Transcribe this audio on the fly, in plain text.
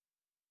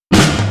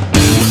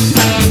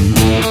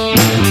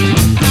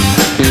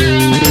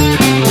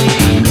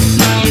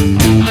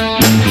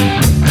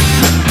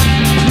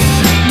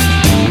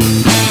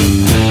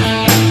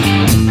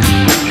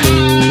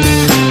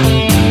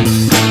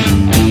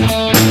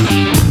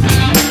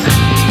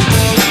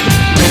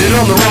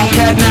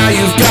right now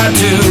you've got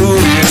to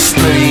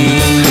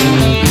explain.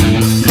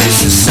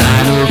 It's a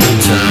sign of the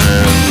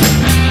time.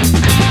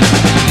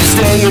 This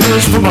thing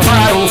is from a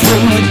bottle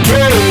from the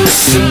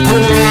case and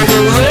pour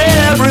over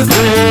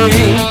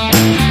everything.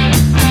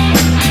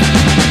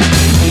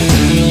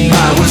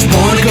 I was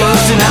born a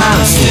ghost and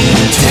I'm still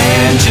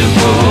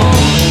intangible.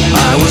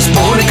 I was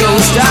born a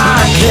ghost,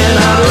 I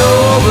cannot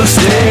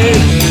overstay.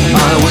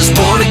 I was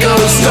born a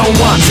ghost, don't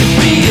want to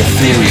be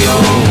ethereal.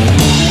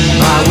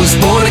 I was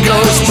born a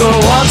ghost,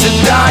 don't want to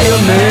die a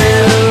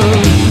man.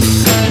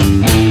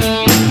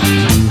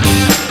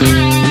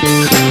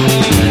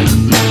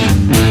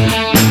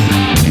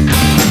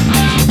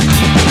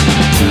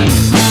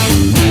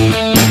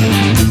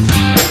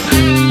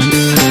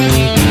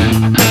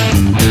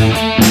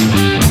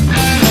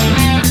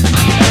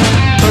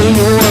 Burn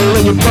your oil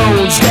in your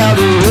bones,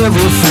 gather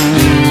everything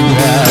you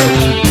have.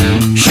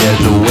 Shed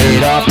the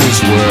weight off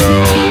this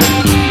world.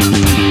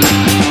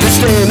 This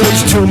day and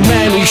age too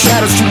many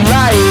shadows to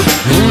light.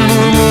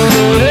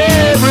 Illuminate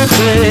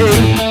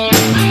everything.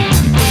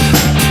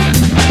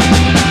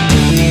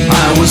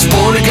 I was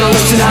born a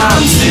ghost and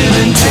I'm still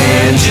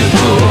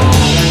intangible.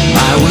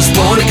 I was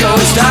born a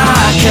ghost,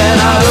 I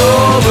cannot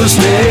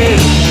overstay.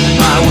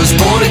 I was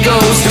born a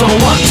ghost, don't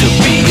want to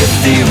be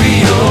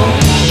ethereal.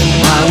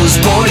 I was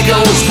born a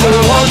ghost,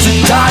 don't want to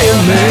die a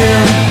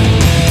man.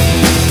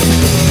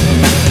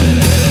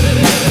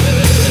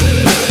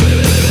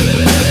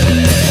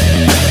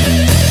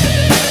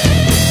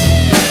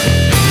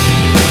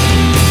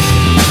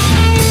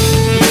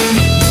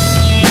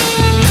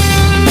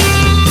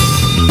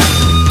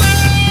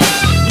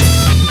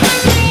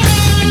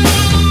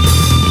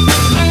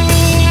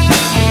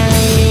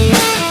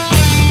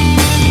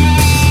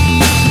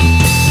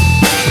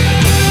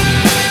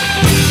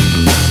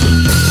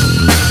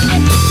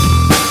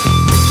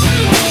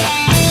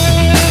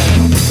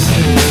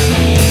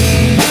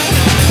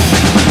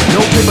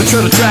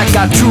 Turn the track,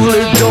 I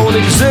truly don't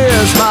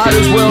exist. Might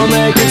as well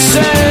make it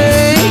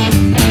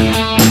sing.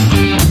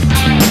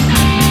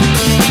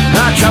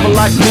 I travel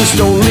like this,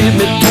 don't lead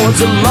me towards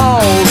the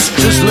lost.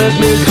 Just let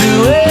me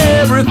do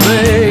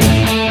everything.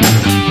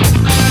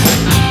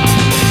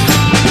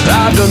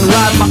 I've done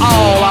right my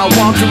all, I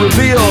want to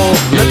reveal.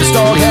 Let this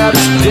dog have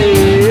its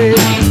day.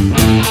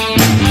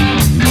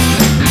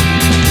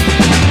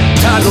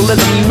 Time to let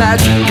the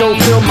magic go,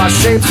 fill my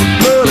shapes with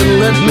blood and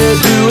let me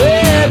do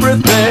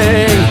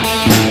everything.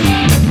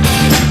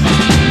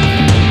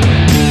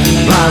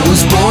 I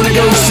was born a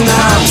ghost and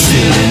I'm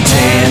still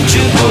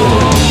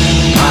intangible.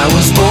 I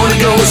was born a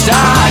ghost,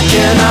 I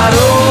cannot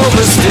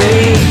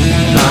overstay.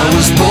 I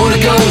was born a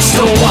ghost,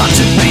 don't want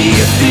to be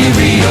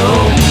ethereal.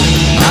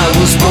 I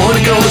was born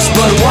a ghost,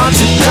 but want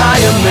to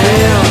die a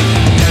man.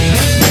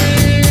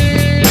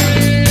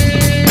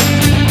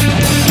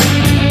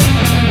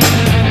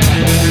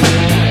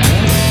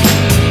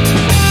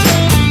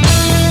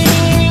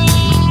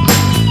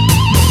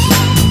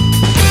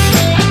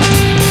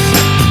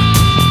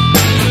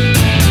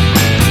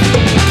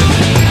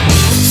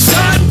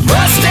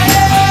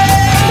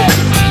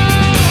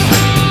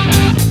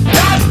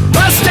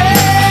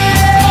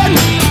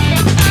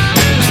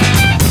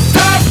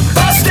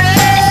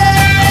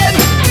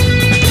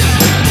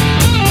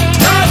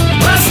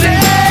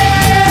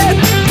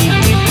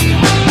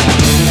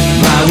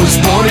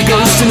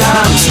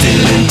 I'm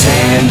still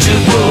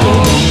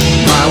intangible.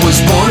 I was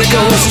born a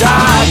ghost,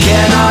 I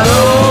cannot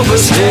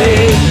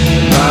overstay.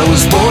 I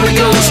was born a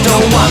ghost,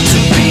 don't want to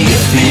be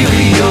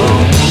ethereal.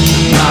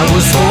 I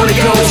was born a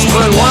ghost,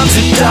 but want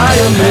to die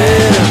a man.